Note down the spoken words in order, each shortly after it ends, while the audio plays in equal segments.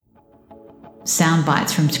sound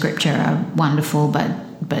bites from Scripture are wonderful,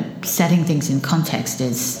 but setting things in context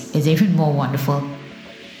is even more wonderful.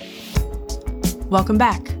 Welcome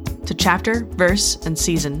back to Chapter, Verse, and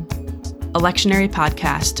Season, a lectionary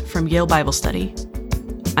podcast from Yale Bible Study.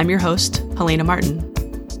 I'm your host, Helena Martin.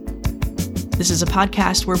 This is a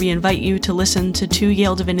podcast where we invite you to listen to two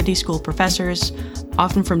Yale Divinity School professors,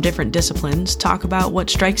 often from different disciplines, talk about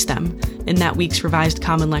what strikes them in that week's revised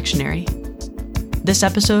Common Lectionary. This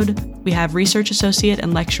episode, we have Research Associate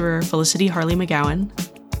and Lecturer Felicity Harley McGowan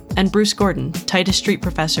and Bruce Gordon, Titus Street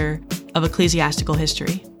Professor of Ecclesiastical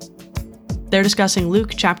History. They're discussing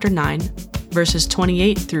Luke chapter 9, verses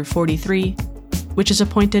 28 through 43, which is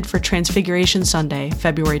appointed for Transfiguration Sunday,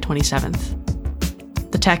 February 27th.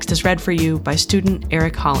 The text is read for you by student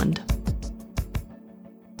Eric Holland.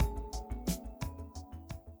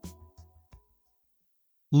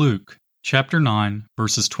 Luke, chapter 9,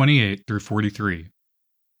 verses 28 through 43.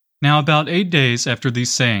 Now about 8 days after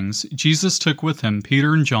these sayings, Jesus took with him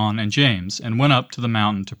Peter and John and James and went up to the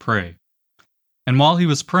mountain to pray. And while he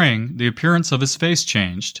was praying, the appearance of his face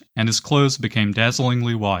changed, and his clothes became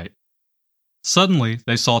dazzlingly white. Suddenly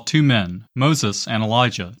they saw two men, Moses and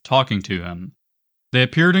Elijah, talking to him. They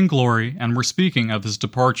appeared in glory and were speaking of his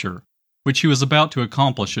departure, which he was about to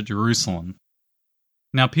accomplish at Jerusalem.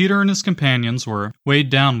 Now Peter and his companions were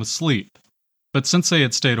weighed down with sleep, but since they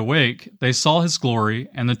had stayed awake, they saw his glory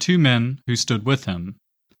and the two men who stood with him.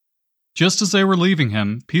 Just as they were leaving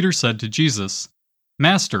him, Peter said to Jesus,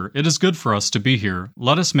 "Master, it is good for us to be here.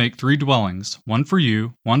 Let us make 3 dwellings, one for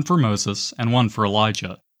you, one for Moses, and one for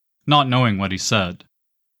Elijah," not knowing what he said.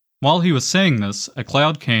 While he was saying this, a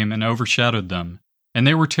cloud came and overshadowed them, and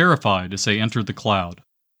they were terrified as they entered the cloud.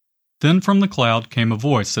 Then from the cloud came a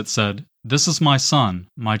voice that said, "This is my Son,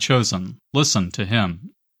 my chosen. Listen to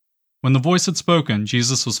him." When the voice had spoken,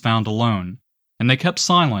 Jesus was found alone, and they kept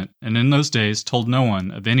silent, and in those days told no one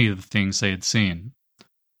of any of the things they had seen.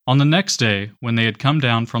 On the next day, when they had come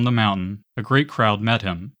down from the mountain, a great crowd met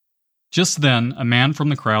him. Just then a man from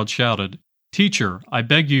the crowd shouted, "Teacher, I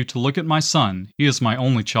beg you to look at my son. He is my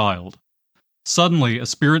only child." Suddenly a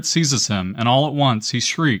spirit seizes him, and all at once he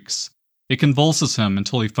shrieks. It convulses him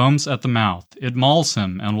until he foams at the mouth. It mauls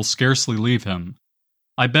him and will scarcely leave him.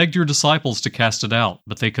 I begged your disciples to cast it out,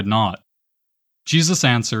 but they could not. Jesus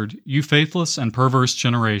answered, "You faithless and perverse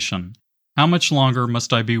generation, how much longer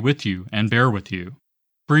must I be with you and bear with you?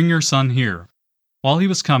 Bring your son here." While he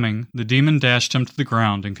was coming, the demon dashed him to the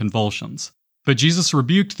ground in convulsions. But Jesus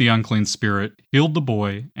rebuked the unclean spirit, healed the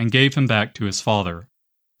boy, and gave him back to his father.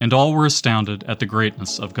 And all were astounded at the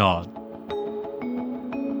greatness of God.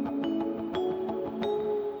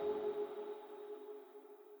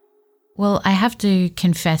 Well, I have to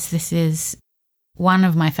confess this is one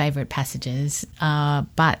of my favourite passages,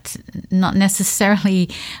 but not necessarily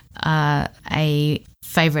a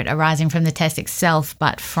favourite arising from the text itself,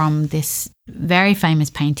 but from this very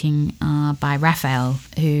famous painting by Raphael,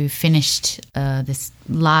 who finished this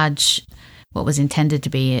large, what was intended to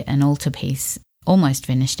be an altarpiece, almost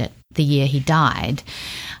finished it the year he died,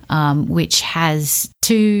 which has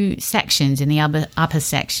 2 sections. In the upper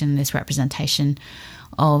section, this representation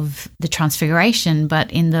of the Transfiguration,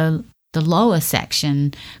 but in the lower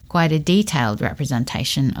section, quite a detailed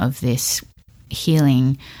representation of this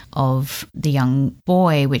healing of the young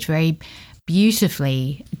boy, which very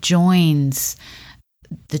beautifully joins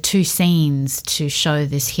the 2 scenes to show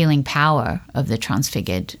this healing power of the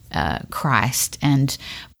transfigured Christ and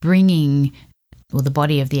bringing the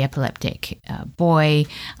body of the epileptic boy,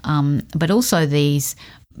 but also these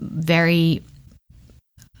very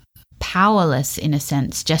powerless, in a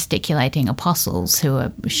sense, gesticulating apostles who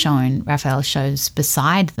are shown, Raphael shows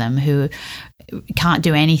beside them, who can't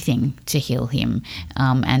do anything to heal him,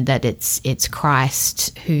 and that it's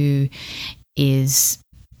Christ who is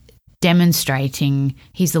demonstrating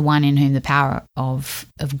he's the one in whom the power of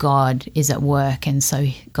God is at work, and so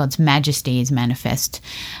God's majesty is manifest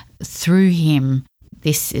through him.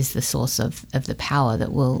 This is the source of the power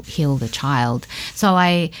that will heal the child. So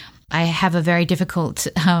I have a very difficult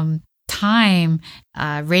time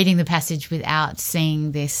reading the passage without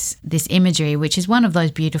seeing this imagery, which is one of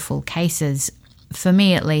those beautiful cases, for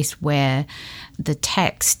me at least, where the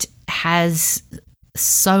text has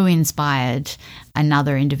so inspired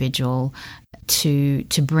another individual to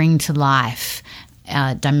bring to life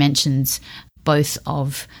dimensions both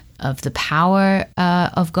of the power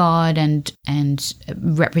of God and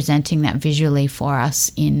representing that visually for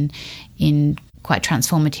us in quite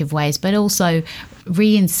transformative ways, but also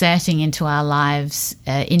reinserting into our lives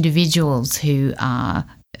individuals who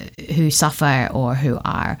suffer or who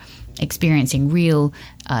are experiencing real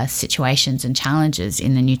situations and challenges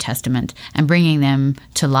in the New Testament and bringing them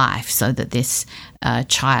to life so that this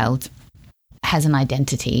child has an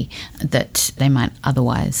identity that they might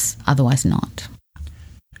otherwise not.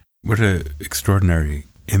 What an extraordinary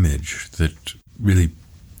image that really,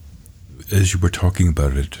 as you were talking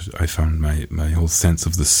about it, I found my whole sense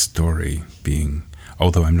of the story being,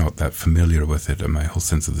 although I'm not that familiar with it, and my whole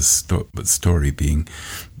sense of the story being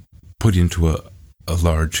put into a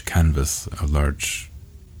large canvas,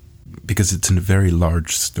 because it's a very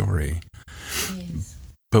large story. Yes.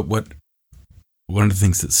 But one of the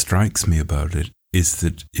things that strikes me about it is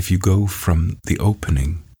that if you go from the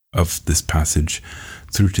opening of this passage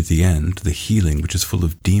through to the end, the healing, which is full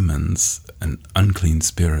of demons and unclean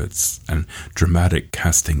spirits and dramatic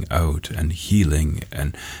casting out and healing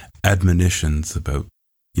and admonitions about,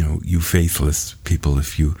 you faithless people,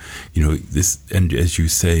 if you this, and as you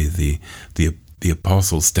say, the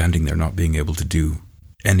apostles standing there not being able to do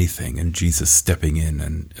anything, and Jesus stepping in,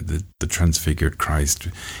 and the transfigured Christ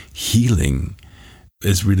healing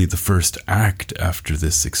is really the first act after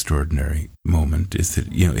this extraordinary moment. Is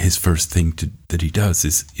that his first thing that he does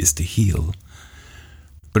is to heal.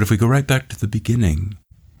 But if we go right back to the beginning,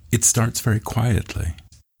 it starts very quietly.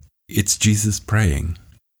 It's Jesus praying.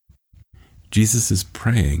 Jesus is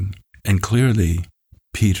praying, and clearly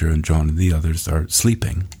Peter and John and the others are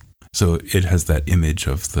sleeping. So it has that image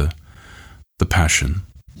of the passion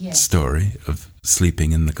story of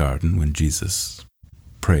sleeping in the garden when Jesus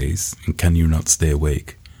prays, and can you not stay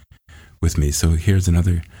awake with me? So here's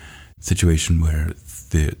another situation where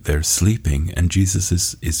they're sleeping and Jesus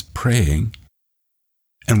is praying,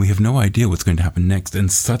 and we have no idea what's going to happen next,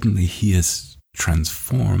 and suddenly he is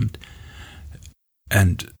transformed,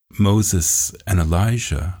 and Moses and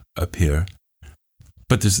Elijah appear.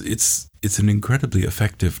 But it's an incredibly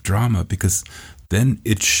effective drama, because then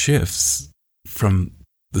it shifts from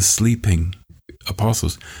the sleeping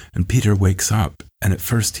apostles, and Peter wakes up, and at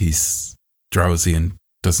first he's drowsy and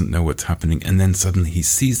doesn't know what's happening, and then suddenly he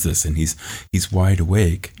sees this and he's wide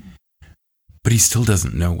awake, but he still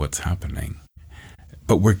doesn't know what's happening.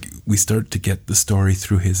 But we start to get the story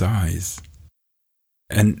through his eyes,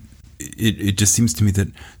 and it just seems to me that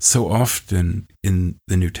so often in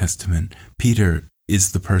the New Testament, Peter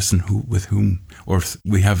is the person with whom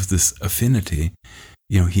we have this affinity.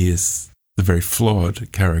 He is the very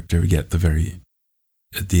flawed character, yet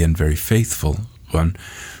at the end, very faithful one.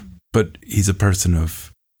 But he's a person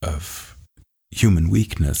of human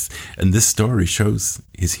weakness, and this story shows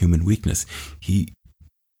his human weakness. He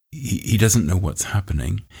doesn't know what's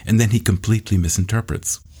happening, and then he completely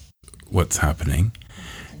misinterprets what's happening,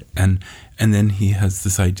 and then he has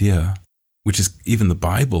this idea, which is even the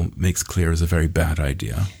Bible makes clear is a very bad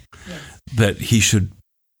idea, that he should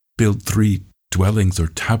build 3 dwellings or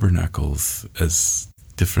tabernacles. As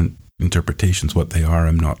different interpretations, what they are,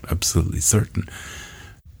 I'm not absolutely certain.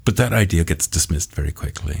 But that idea gets dismissed very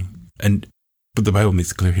quickly. But the Bible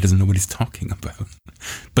makes it clear he doesn't know what he's talking about.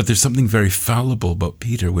 But there's something very fallible about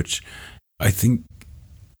Peter, which I think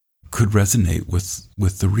could resonate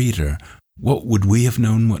with the reader. What would we have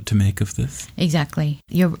known what to make of this? Exactly.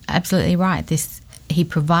 You're absolutely right. He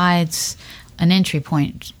provides an entry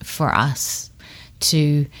point for us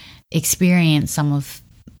to experience some of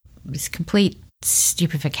this complete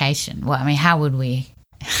stupefaction. Well, I mean, how would we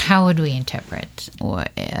interpret or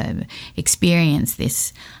experience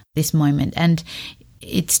this moment? And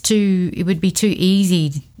it would be too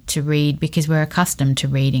easy to read, because we're accustomed to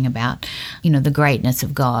reading about, the greatness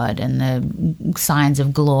of God and the signs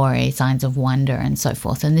of glory, signs of wonder, and so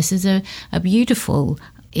forth. And this is a beautiful,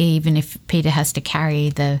 even if Peter has to carry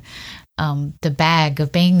the bag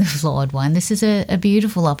of being the flawed one, this is a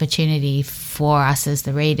beautiful opportunity for us as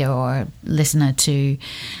the reader or listener to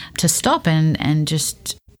stop and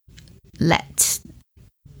just let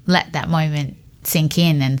that moment sink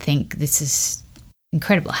in and think, this is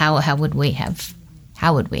incredible. How would we have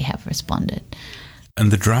responded?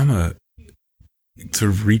 And the drama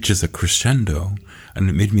sort of reaches a crescendo, and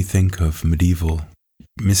it made me think of medieval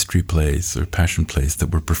mystery plays or passion plays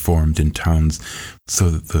that were performed in towns so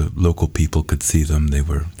that the local people could see them. They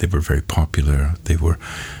were very popular. They were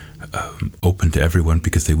open to everyone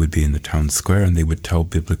because they would be in the town square and they would tell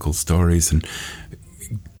biblical stories, and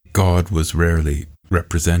God was rarely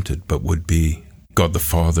represented, but would be God the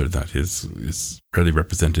Father, that is rarely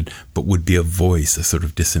represented, but would be a voice, a sort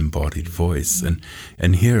of disembodied voice.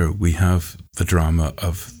 And here we have the drama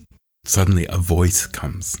of suddenly a voice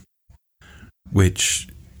comes, which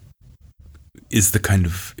is the kind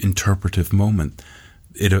of interpretive moment.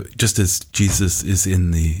 It just as Jesus is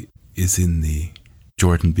in the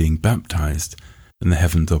Jordan being baptized, and the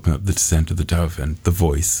heavens open up, the descent of the dove, and the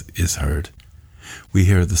voice is heard. We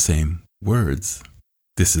hear the same words,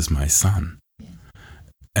 "This is my son." Yeah.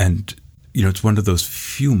 And, it's one of those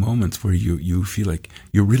few moments where you feel like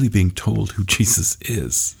you're really being told who Jesus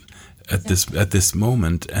is at this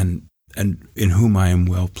moment, and in whom I am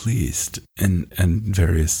well pleased, and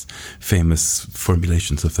various famous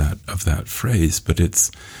formulations of that phrase. But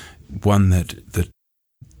it's one that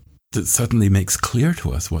suddenly makes clear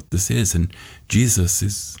to us what this is, and Jesus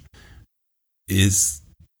is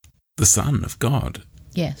the Son of God.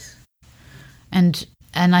 Yes, and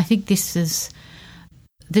I think this is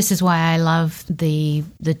why I love the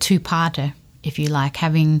two-parter, if you like.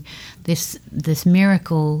 Having this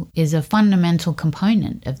miracle is a fundamental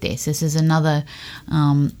component of this. This is another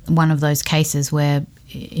one of those cases where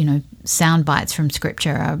sound bites from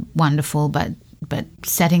Scripture are wonderful, but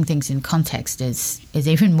setting things in context is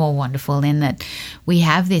even more wonderful, in that we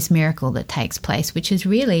have this miracle that takes place, which is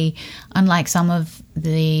really unlike some of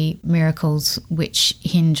the miracles which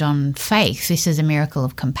hinge on faith. This is a miracle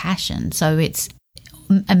of compassion. So it's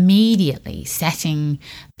immediately setting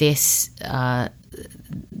this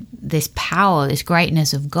power, this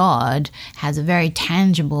greatness of God has a very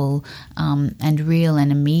tangible and real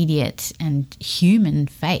and immediate and human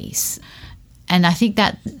face. And I think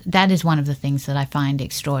that is one of the things that I find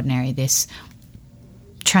extraordinary, this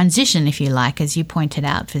transition, if you like, as you pointed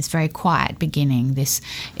out, this very quiet beginning, this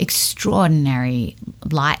extraordinary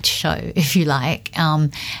light show, if you like,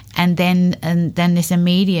 and then this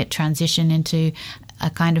immediate transition into a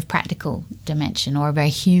kind of practical dimension, or a very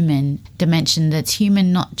human dimension that's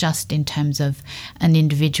human not just in terms of an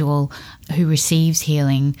individual who receives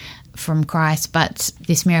healing from Christ, but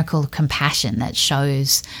this miracle of compassion that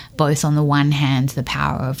shows both on the one hand the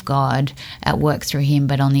power of God at work through him,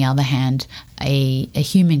 but on the other hand a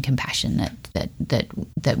human compassion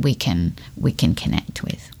that we can connect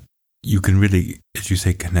with. You can really, as you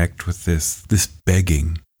say, connect with this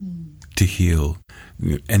begging to heal.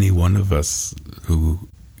 Any one of us who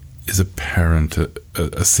is a parent,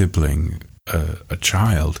 a sibling, a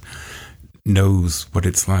child, knows what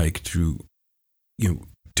it's like to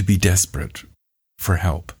be desperate for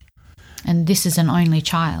help. And this is an only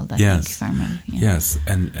child, I think, if I remember. Yeah. Yes,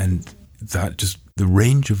 and that just the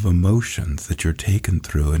range of emotions that you're taken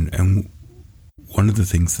through, and one of the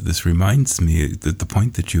things that this reminds me, that the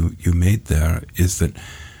point that you made there, is that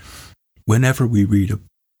whenever we read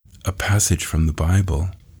a passage from the Bible,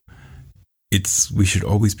 we should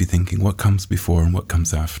always be thinking, what comes before and what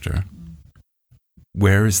comes after?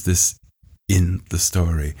 Where is this in the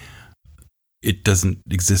story? It doesn't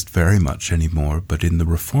exist very much anymore, but in the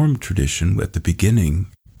Reformed tradition, at the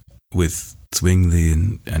beginning, with Zwingli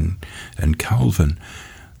and Calvin,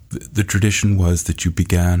 the tradition was that you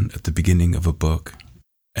began at the beginning of a book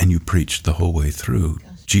and you preached the whole way through.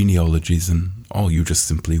 Genealogies and all, you just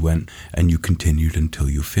simply went and you continued until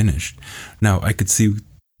you finished. Now, I could see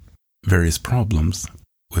various problems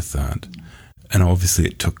with that, and obviously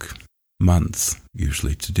it took months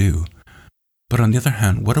usually to do. But on the other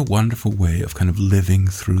hand, what a wonderful way of kind of living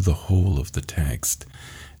through the whole of the text.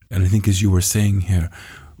 And I think, as you were saying here,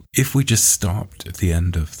 if we just stopped at the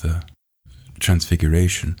end of the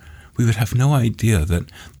Transfiguration, we would have no idea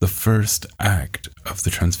that the first act of the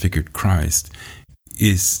transfigured Christ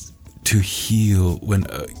is to heal when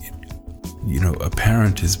a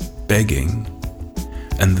parent is begging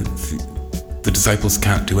and the disciples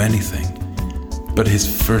can't do anything, but his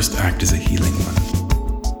first act is a healing one.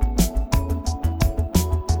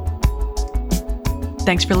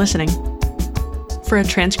 Thanks for listening. For a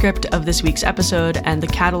transcript of this week's episode and the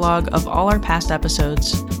catalog of all our past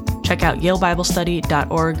episodes, check out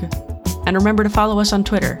yalebiblestudy.org, and remember to follow us on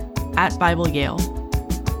Twitter @BibleYale.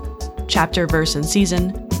 Chapter, Verse, and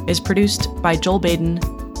Season is produced by Joel Baden,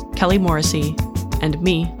 Kelly Morrissey, and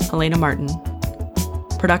me, Helena Martin.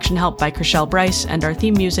 Production help by Kershell Bryce, and our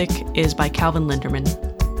theme music is by Calvin Linderman.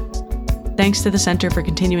 Thanks to the Center for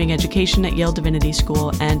Continuing Education at Yale Divinity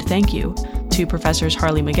School, and thank you to Professors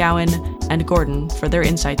Harley McGowan and Gordon for their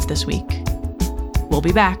insights this week. We'll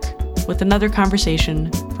be back with another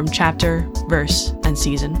conversation from Chapter, Verse, and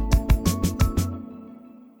Season.